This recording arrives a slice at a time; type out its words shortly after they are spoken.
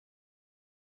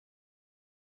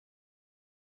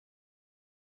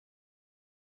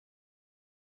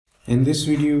In this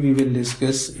video, we will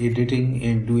discuss editing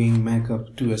and doing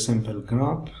markup to a simple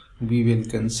graph. We will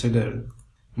consider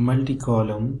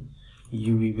multi-column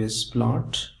UV-Vis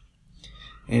plot,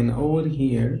 and over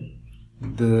here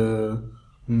the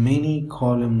many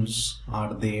columns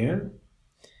are there,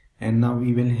 and now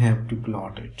we will have to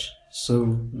plot it.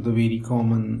 So the very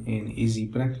common and easy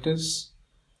practice,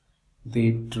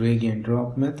 the drag and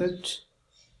drop method.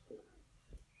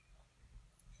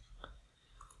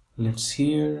 Let's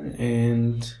here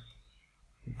and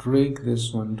drag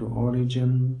this one to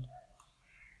origin.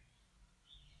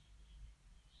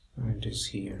 It is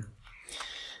here.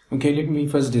 Okay, let me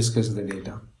first discuss the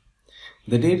data.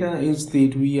 The data is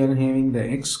that we are having the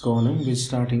X column which is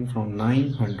starting from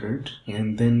 900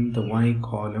 and then the Y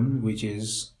column which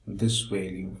is this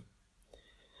value.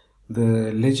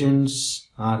 The legends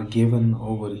are given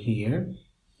over here.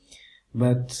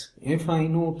 But if I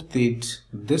note that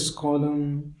this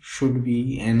column should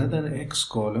be another X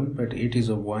column, but it is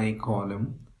a Y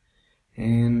column,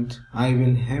 and I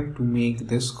will have to make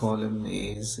this column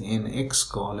as an X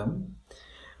column.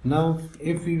 Now,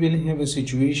 if we will have a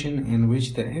situation in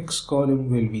which the X column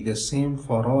will be the same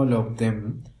for all of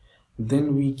them,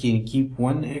 then we can keep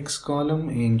one X column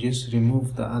and just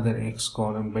remove the other X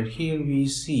column. But here we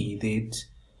see that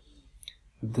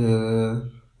the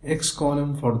X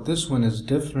column for this one is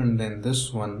different than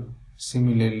this one,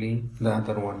 similarly the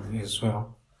other one as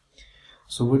well.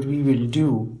 So what we will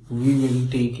do, we will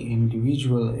take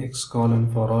individual X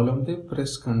column for all of them,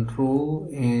 press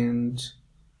Ctrl and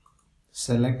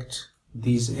select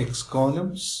these X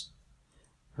columns,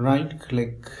 right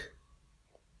click,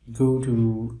 go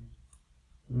to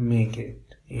make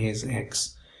it as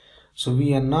X. So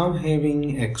we are now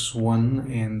having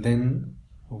X1 and then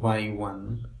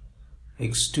Y1,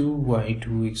 X2, Y2,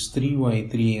 X3,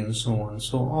 Y3 and so on.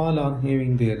 So all are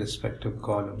having their respective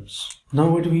columns. Now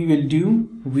what we will do,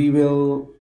 we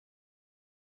will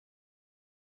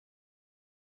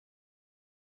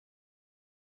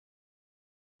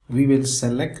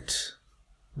select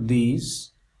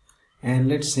these and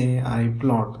let's say I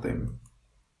plot them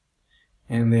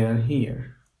and they are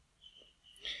here.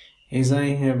 As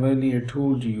I have earlier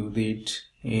told you, that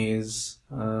is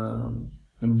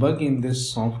a bug in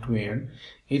this software,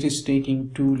 it is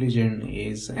taking two legend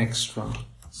as extra,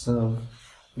 so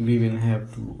we will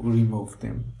have to remove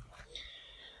them.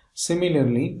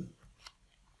 Similarly,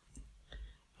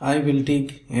 I will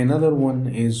take another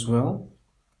one as well,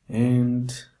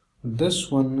 and this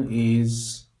one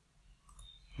is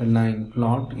a line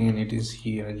plot and it is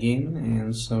here again,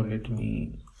 and so let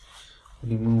me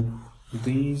remove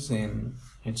these and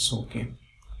it's okay.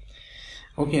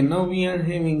 Okay, now we are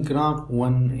having graph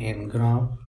 1 and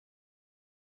graph.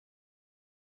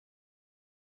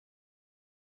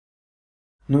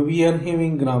 Now we are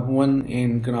having graph 1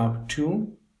 and graph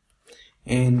 2,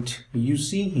 and you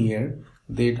see here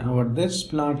that our this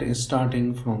plot is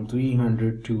starting from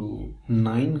 300 to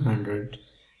 900,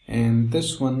 and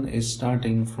this one is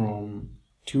starting from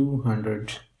 200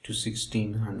 to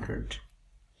 1600.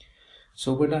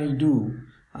 So what I do,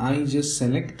 I just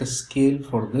select the scale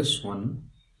for this one,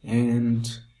 and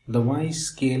the Y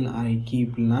scale I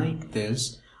keep like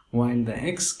this, while the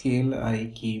X scale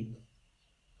I keep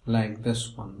like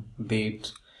this one,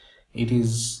 that it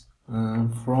is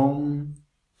from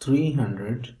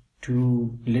 300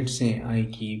 to, let's say I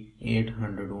keep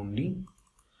 800 only.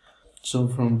 So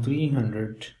from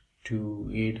 300 to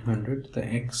 800, the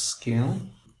X scale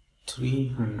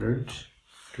 300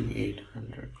 to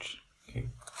 800. Okay.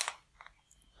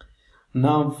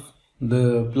 Now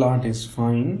the plot is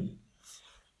fine.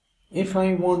 If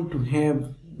I want to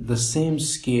have the same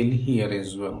scale here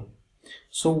as well,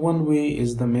 so one way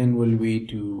is the manual way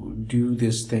to do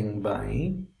this thing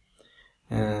by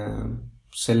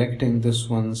selecting this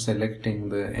one, selecting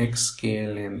the X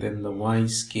scale and then the Y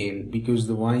scale, because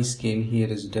the Y scale here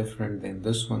is different than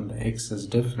this one, the X is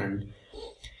different.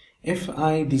 If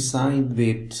I decide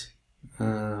that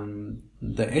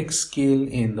the X scale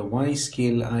and the Y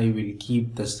scale I will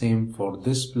keep the same for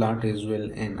this plot as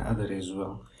well and other as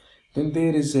well, then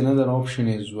there is another option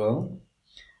as well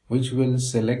which will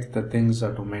select the things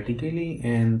automatically,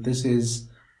 and this is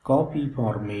copy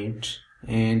format,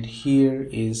 and here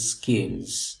is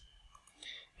scales.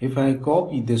 If I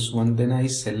copy this one, then I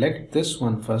select this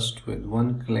one first with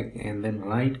one click and then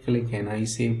right click and I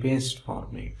say paste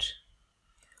format.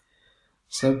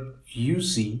 So you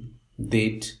see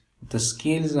that the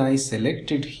scales I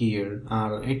selected here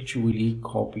are actually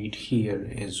copied here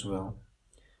as well.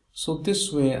 So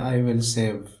this way I will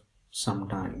save some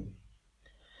time.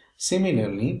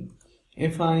 Similarly,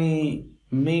 if I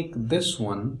make this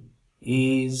one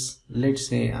is, let's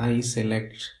say I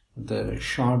select the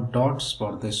short dots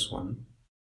for this one,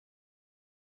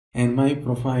 and my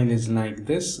profile is like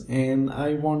this, and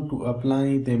I want to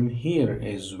apply them here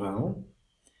as well.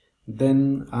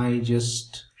 Then I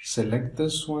just select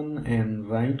this one and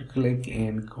right click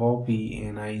and copy,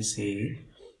 and I say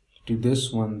to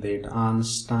this one that on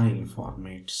style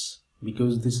formats,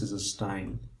 because this is a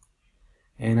style,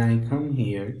 and I come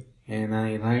here and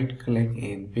I right click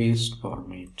and paste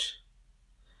format,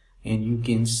 and you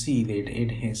can see that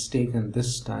it has taken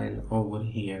this style over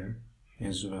here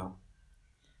as well.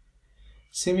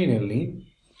 Similarly,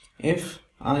 if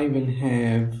I will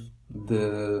have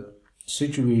the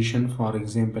situation, for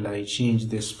example, I change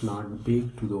this plot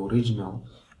back to the original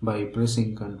by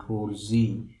pressing Ctrl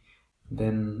Z,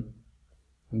 then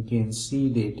you can see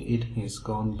that it has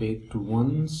gone back to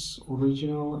one's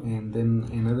original, and then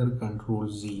another Ctrl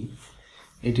Z,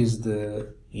 it is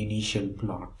the initial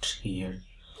plot here.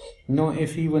 Now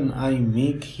if even I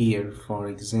make here, for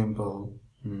example,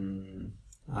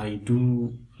 I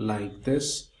do like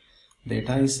this, that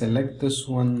I select this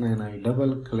one and I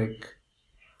double click,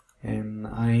 and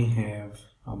I have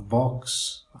a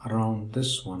box around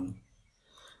this one.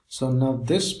 So now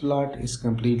this plot is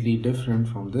completely different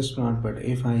from this plot, but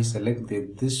if I select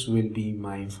that this will be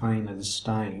my final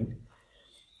style,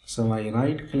 so I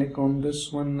right click on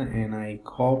this one and I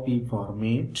copy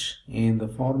format, and the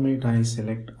format I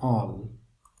select all,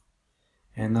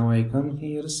 and now I come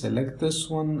here, select this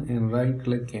one and right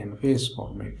click and paste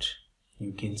format.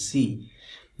 You can see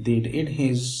that it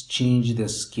has changed the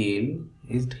scale,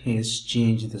 it has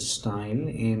changed the style,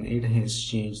 and it has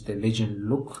changed the legend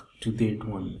look to that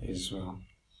one as well.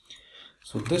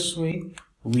 So this way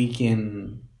we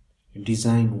can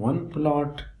design one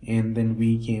plot and then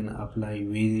we can apply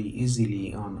very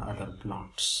easily on other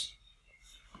plots.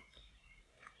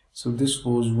 So this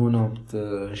was one of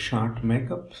the short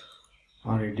makeup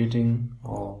or editing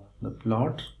of the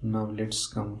plot. Now let's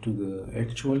come to the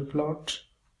actual plot.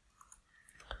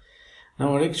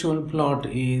 Now our actual plot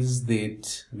is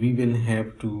that we will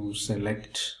have to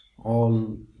select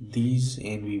all these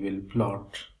and we will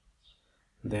plot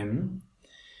them.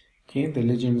 Okay, the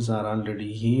legends are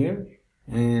already here,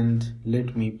 and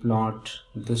let me plot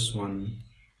this one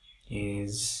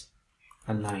is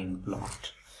a line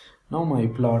plot. Now my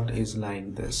plot is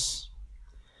like this.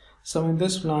 So in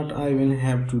this plot I will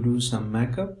have to do some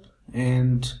makeup,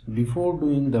 and before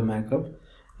doing the makeup,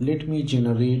 let me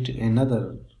generate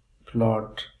another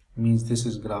plot, means this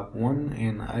is graph 1,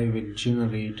 and I will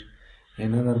generate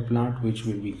another plot which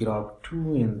will be graph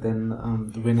 2, and then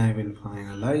when I will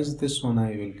finalize this one,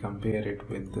 I will compare it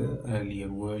with the earlier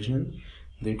version,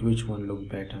 that which one look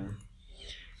better.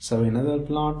 So another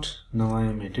plot, now I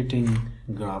am editing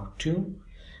graph 2.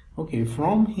 Okay,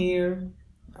 from here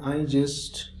I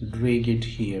just drag it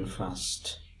here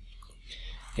first,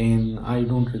 and I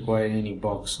don't require any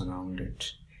box around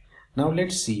it. Now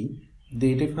let's see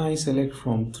that if I select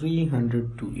from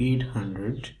 300 to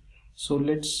 800, so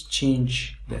let's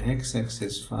change the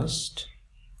x-axis first,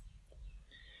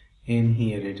 and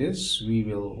here it is. We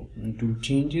will do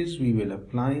changes, we will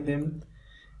apply them,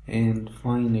 and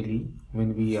finally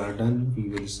when we are done we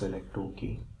will select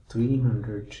OK.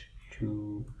 300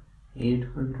 to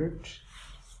 800,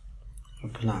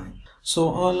 apply. So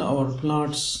all our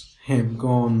plots have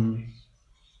gone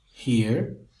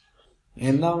here,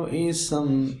 and now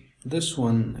this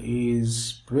one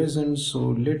is present, so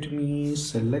let me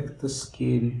select the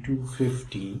scale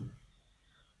 250,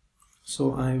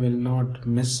 so I will not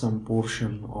miss some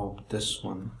portion of this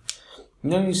one.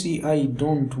 Now you see, I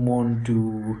don't want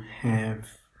to have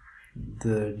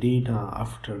the data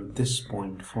after this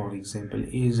point, for example,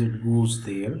 as it goes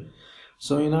there.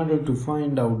 So in order to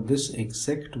find out this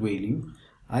exact value,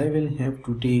 I will have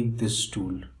to take this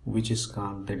tool which is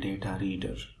called the data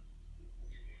reader.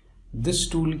 This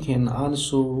tool can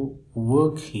also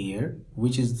work here,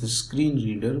 which is the screen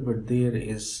reader, but there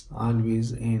is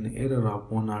always an error of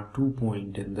 1 or 2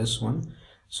 points in this one.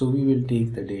 So we will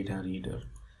take the data reader.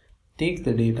 Take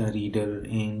the data reader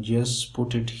and just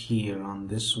put it here on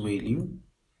this value.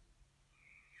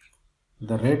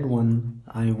 The red one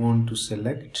I want to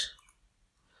select,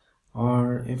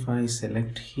 or if I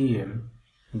select here,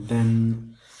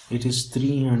 then it is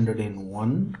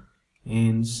 301,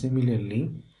 and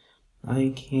similarly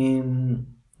I can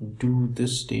do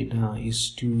this data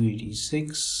is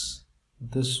 286,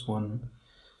 this one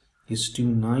is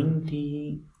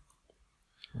 290.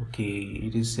 Okay,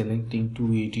 it is selecting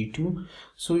 282,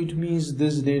 so it means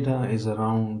this data is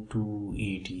around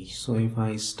 280. So if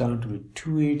I start with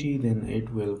 280, then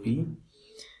it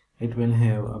will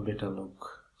have a better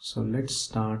look. So let's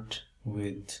start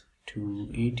with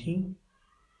 280.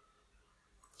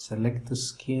 Select the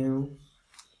scale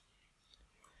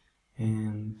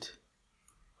and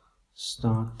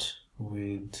start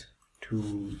with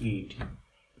 280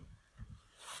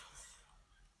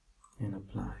 and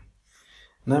apply.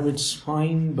 Now it's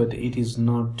fine, but it is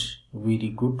not very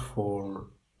good for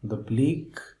the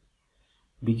black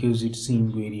because it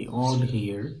seems very odd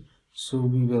here. So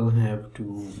we will have to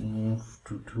move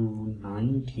to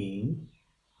 290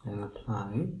 and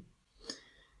apply.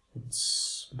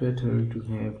 It's better to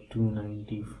have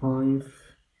 295,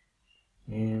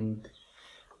 and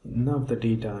now the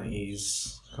data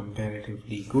is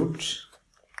comparatively good.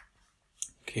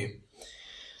 Okay,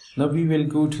 now we will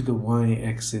go to the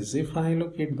y-axis. If I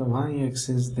look at the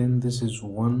y-axis, then this is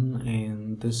 1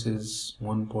 and this is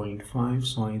 1.5,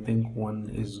 so I think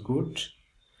 1 is good.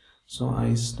 So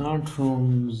I start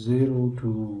from 0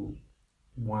 to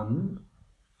 1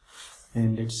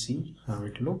 and let's see how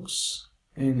it looks,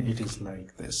 and it is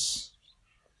like this.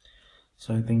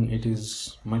 So I think it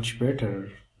is much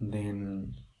better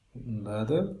than the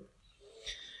other.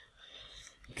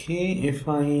 Okay, if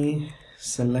I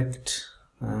select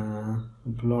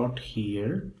plot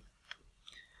here,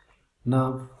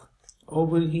 now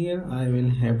over here I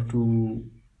will have to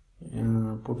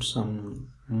put some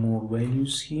more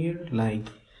values here, like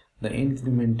the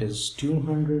increment is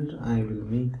 200. I will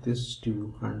make this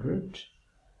 200,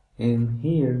 and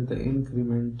here the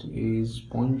increment is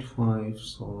 0.5,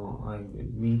 so I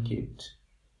will make it,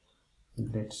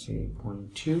 let's say,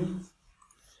 0.2,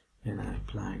 and I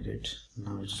applied it.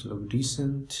 Now it's look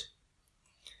decent.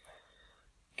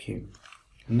 Okay,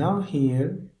 now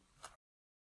here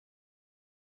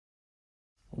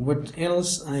what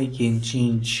else I can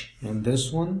change in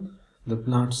this one? The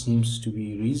plot seems to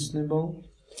be reasonable,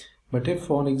 but if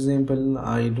for example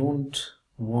I don't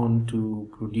want to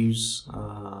produce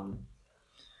a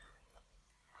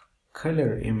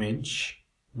color image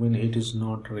when it is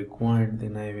not required,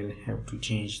 then I will have to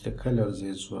change the colors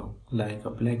as well, like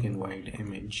a black and white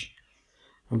image.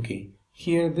 Okay,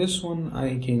 here this one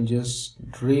I can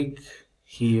just drag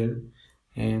here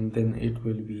and then it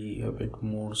will be a bit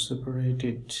more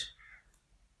separated.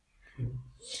 Okay.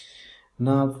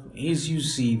 Now as you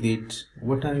see that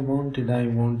what I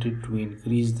wanted to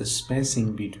increase the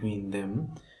spacing between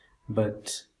them,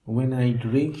 but when I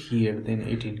drag here then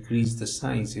it increased the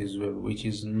size as well, which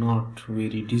is not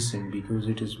very decent because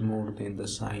it is more than the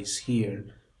size here.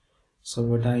 So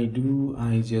what I do,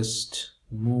 I just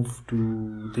move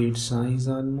to that size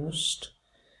almost,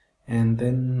 and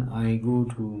then I go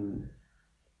to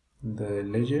the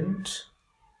legend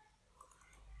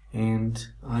and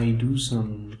I do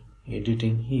some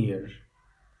editing here,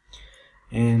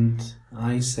 and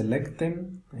I select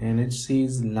them and it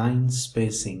says line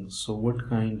spacing. So what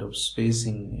kind of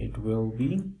spacing it will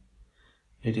be?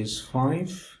 It is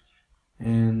 5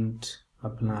 and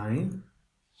apply.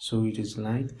 So it is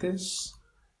like this.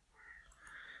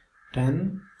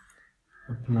 10,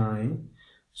 apply.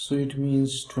 So it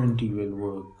means 20 will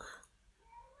work.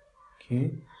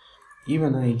 Okay,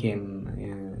 even I can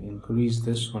increase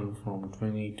this one from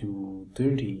 20 to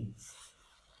 30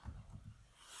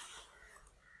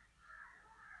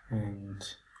 and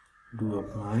do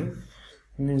apply,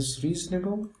 and it's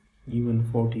reasonable. Even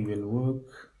 40 will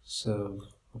work. So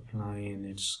apply and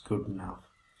it's good enough.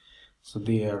 So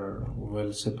they are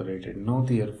well separated. Now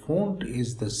their font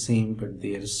is the same, but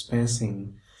their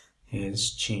spacing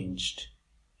has changed.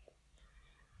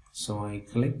 So I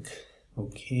click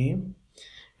OK,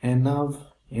 and now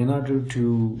in order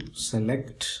to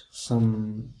select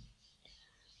some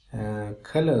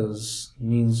colors,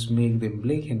 means make them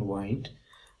black and white,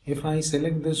 if I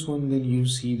select this one, then you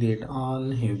see that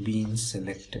all have been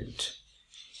selected.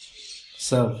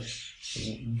 So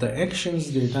the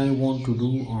actions that I want to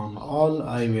do on all,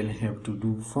 I will have to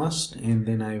do first, and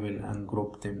then I will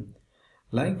ungroup them.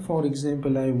 Like for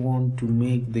example, I want to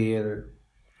make their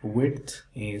width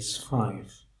is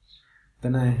 5,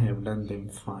 then I have done them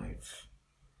 5.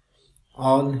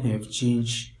 All have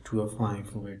changed to a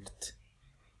 5 width.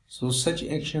 So such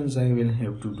actions I will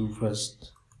have to do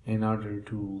first in order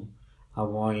to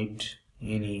avoid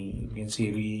any, you can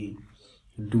say,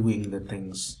 redoing the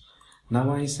things.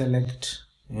 Now I select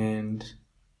and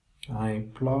I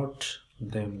plot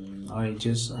them. I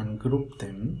just ungroup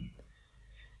them,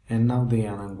 and now they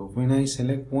are ungrouped. When I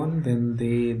select one, then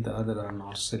the other are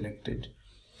not selected.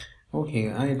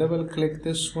 Okay, I double click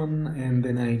this one and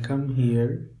then I come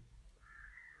here.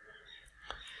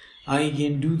 I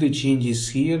can do the changes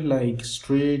here, like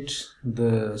straight,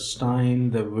 the style,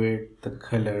 the width, the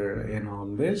color, and all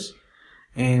this.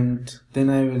 and then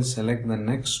I will select the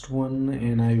next one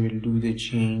and I will do the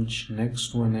change,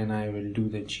 next one, and I will do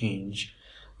the change.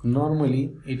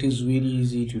 Normally it is very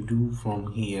easy to do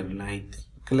from here, like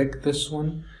click this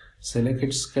one, select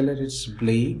its color, it's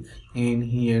black, and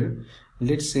here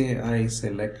let's say I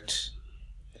select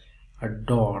a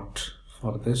dot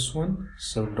for this one,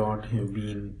 so dot have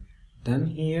been done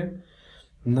here.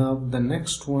 Now the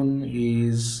next one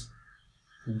is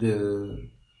the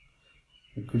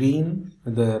green,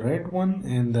 the red one,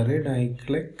 and the red I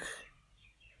click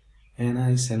and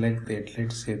I select that,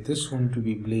 let's say this one to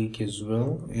be black as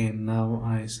well, and now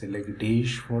I select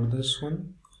dash for this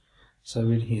one, so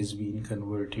it has been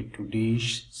converted to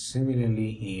dash.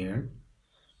 Similarly here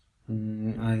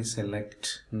I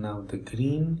select now the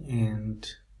green, and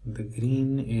the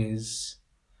green is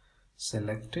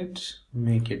selected,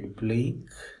 make it black,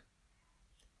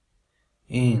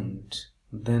 and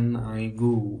then I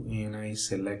go and I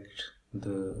select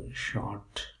the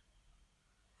short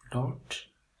dot.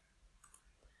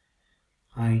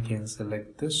 I can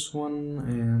select this one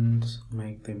and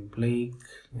make them black,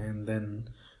 and then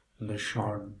the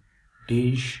short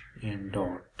dash and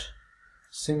dot.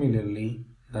 Similarly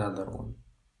the other one.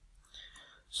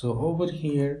 So over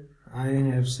here I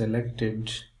have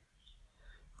selected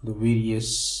the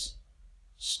various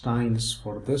styles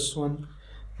for this one.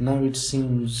 Now it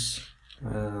seems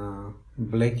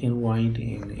black and white,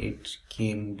 and it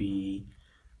can be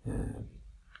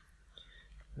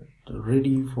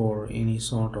ready for any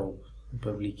sort of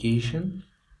publication.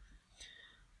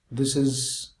 This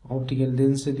is optical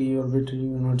density or battery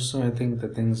unit, so I think the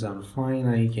things are fine.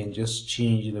 I can just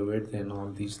change the width and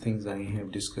all these things I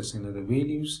have discussed in other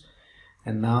values,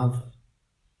 and now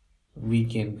we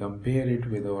can compare it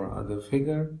with our other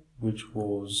figure, which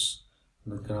was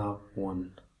the graph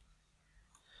 1.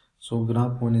 So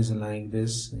graph 1 is like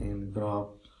this and graph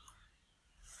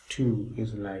 2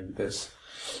 is like this.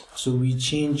 So we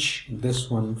change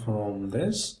this one from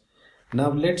this.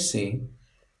 Now let's say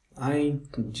I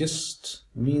just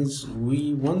means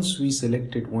once we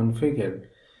selected one figure,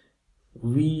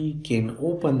 we can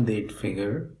open that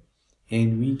figure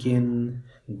and we can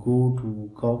go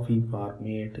to copy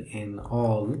format and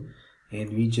all, and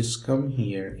we just come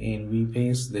here and we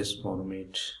paste this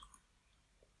format,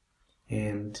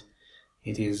 and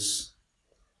it is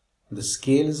the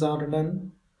scales are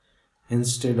done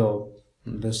instead of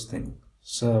this thing.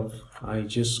 So I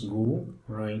just go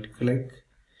right click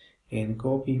and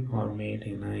copy format,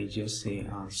 and I just say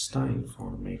style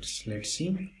formats. Let's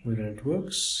see whether it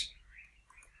works.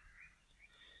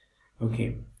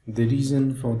 Okay, the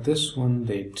reason for this one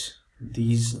that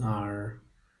these are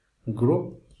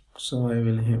group, so I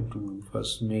will have to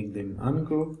first make them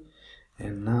ungroup,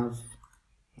 and now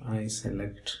I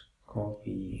select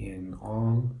copy and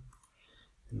all,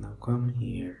 and now come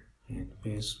here and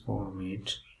paste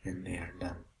format, and they are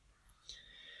done.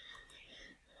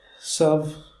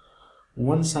 So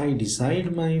once I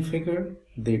decide my figure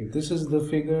that this is the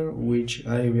figure which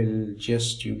I will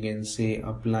just, you can say,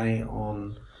 apply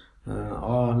on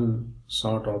all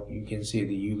sort of, you can say,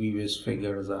 the UV-Vis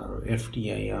figures or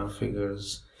FTIR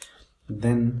figures,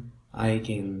 then I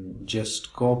can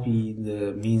just copy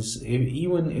the means,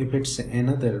 even if it's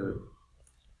another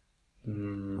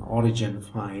origin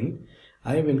file,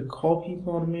 I will copy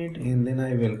format and then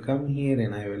I will come here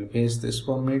and I will paste this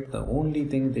format. The only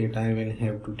thing that I will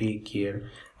have to take care,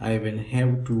 I will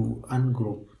have to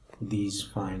ungroup these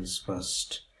files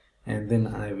first, and then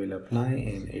I will apply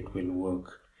and it will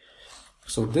work.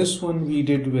 So this one we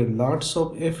did with lots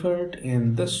of effort,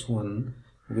 and this one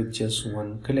with just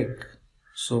one click.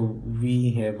 So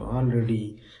we have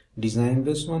already designed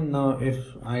this one. Now if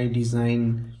I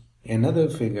design another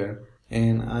figure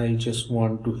and I just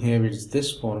want to have it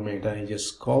this format, I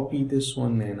just copy this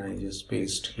one and I just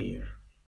paste here.